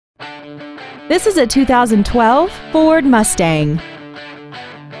This is a 2012 Ford Mustang.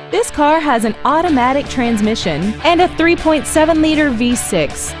 This car has an automatic transmission and a 3.7-liter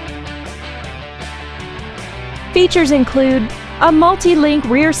V6. Features include a multi-link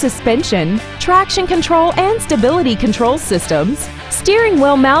rear suspension, traction control and stability control systems, steering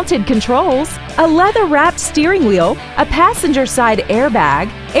wheel mounted controls, a leather-wrapped steering wheel, a passenger side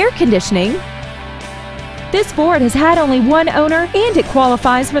airbag, air conditioning. This Ford has had only one owner and it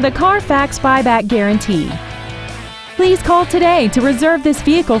qualifies for the Carfax buyback guarantee. Please call today to reserve this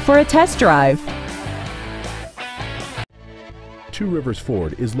vehicle for a test drive. Two Rivers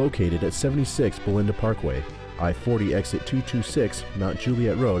Ford is located at 76 Belinda Parkway, I-40 exit 226, Mount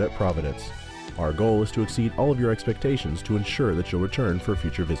Juliet Road at Providence. Our goal is to exceed all of your expectations to ensure that you'll return for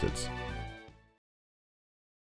future visits.